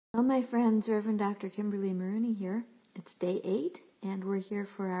Well, my friends, Reverend Dr. Kimberly Marooney here. It's day 8, and we're here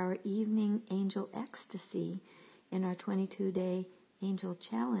for our evening angel ecstasy in our 22-day angel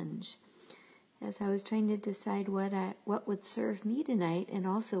challenge. As I was trying to decide what would serve me tonight and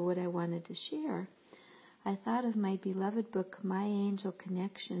also what I wanted to share, I thought of my beloved book, My Angel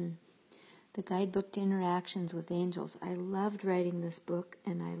Connection, the guidebook to interactions with angels. I loved writing this book,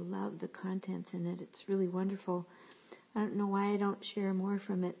 and I love the contents in it. It's really wonderful. I don't know why I don't share more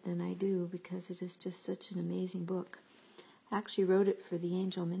from it than I do, because it is just such an amazing book. I actually wrote it for the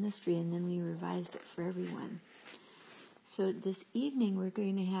angel ministry, and then we revised it for everyone. So this evening we're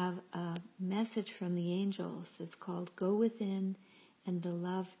going to have a message from the angels that's called Go Within and the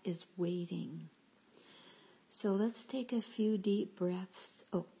Love is Waiting. So let's take a few deep breaths.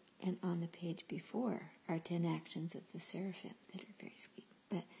 Oh, and on the page before are 10 actions of the seraphim that are very sweet.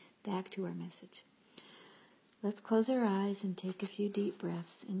 But back to our message. Let's close our eyes and take a few deep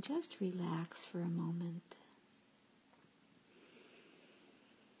breaths and just relax for a moment.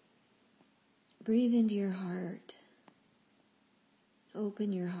 Breathe into your heart.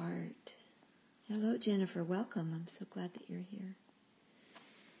 Open your heart. Hello, Jennifer. Welcome. I'm so glad that you're here.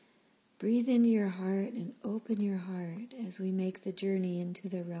 Breathe into your heart and open your heart as we make the journey into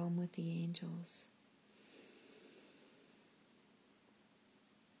the realm with the angels.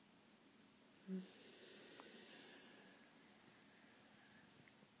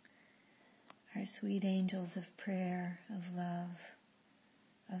 Our sweet angels of prayer, of love,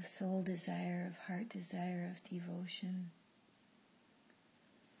 of soul desire, of heart desire, of devotion.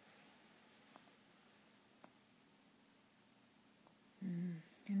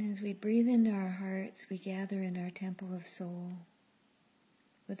 And as we breathe into our hearts, we gather in our temple of soul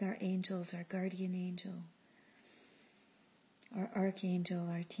with our angels, our guardian angel, our archangel,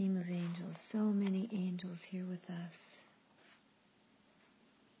 our team of angels. So many angels here with us.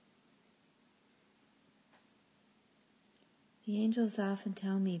 The angels often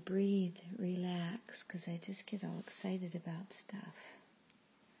tell me, breathe, relax, because I just get all excited about stuff.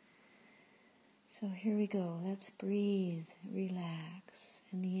 So here we go. Let's breathe, relax.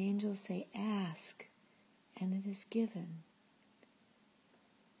 And the angels say, ask, and it is given.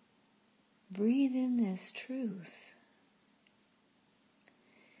 Breathe in this truth.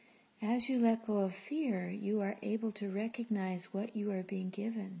 As you let go of fear, you are able to recognize what you are being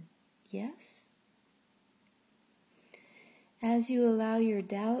given. Yes? As you allow your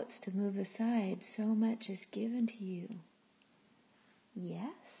doubts to move aside, so much is given to you.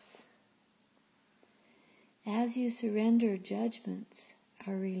 Yes? As you surrender judgments,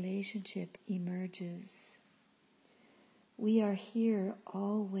 our relationship emerges. We are here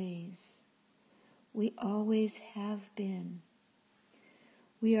always. We always have been.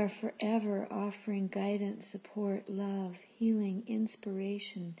 We are forever offering guidance, support, love, healing,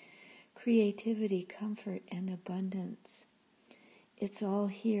 inspiration, creativity, comfort, and abundance. It's all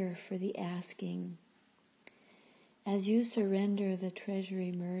here for the asking. As you surrender, the treasure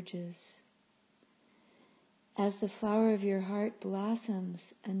emerges. As the flower of your heart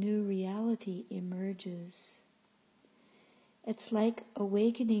blossoms, a new reality emerges. It's like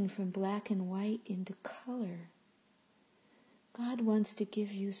awakening from black and white into color. God wants to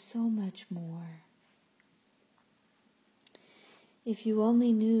give you so much more. If you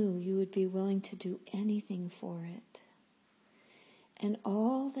only knew, you would be willing to do anything for it. And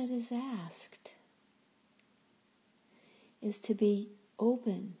all that is asked is to be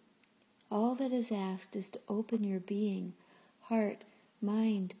open. All that is asked is to open your being, heart,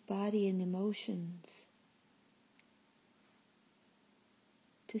 mind, body, and emotions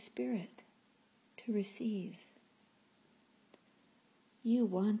to spirit, to receive. You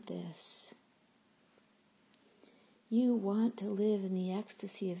want this. You want to live in the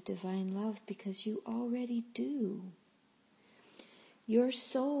ecstasy of divine love because you already do. Your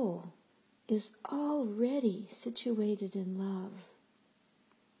soul is already situated in love.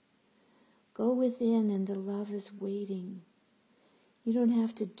 Go within and the love is waiting. You don't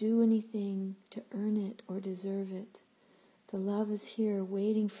have to do anything to earn it or deserve it. The love is here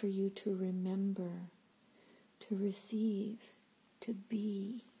waiting for you to remember, to receive, to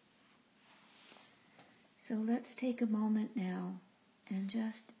be. So let's take a moment now and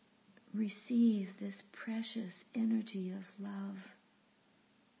just receive this precious energy of love.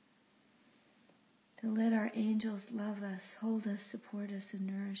 To let our angels love us, hold us, support us, and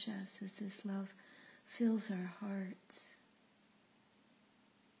nourish us as this love fills our hearts.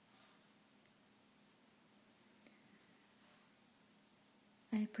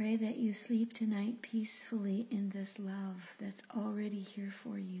 I pray that you sleep tonight peacefully in this love that's already here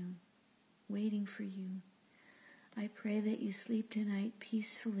for you, waiting for you. I pray that you sleep tonight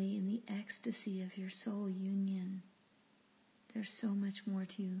peacefully in the ecstasy of your soul union. There's so much more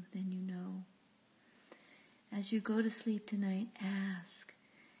to you than you know. As you go to sleep tonight,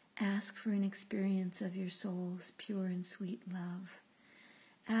 ask for an experience of your soul's pure and sweet love.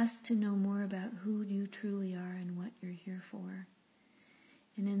 Ask to know more about who you truly are and what you're here for.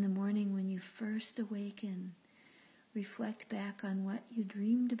 And in the morning when you first awaken, reflect back on what you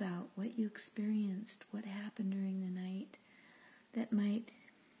dreamed about, what you experienced, what happened during the night that might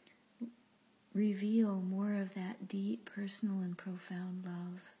reveal more of that deep, personal, and profound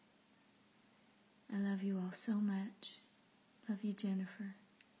love. I love you all so much. Love you, Jennifer.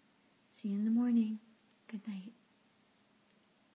 See you in the morning. Good night.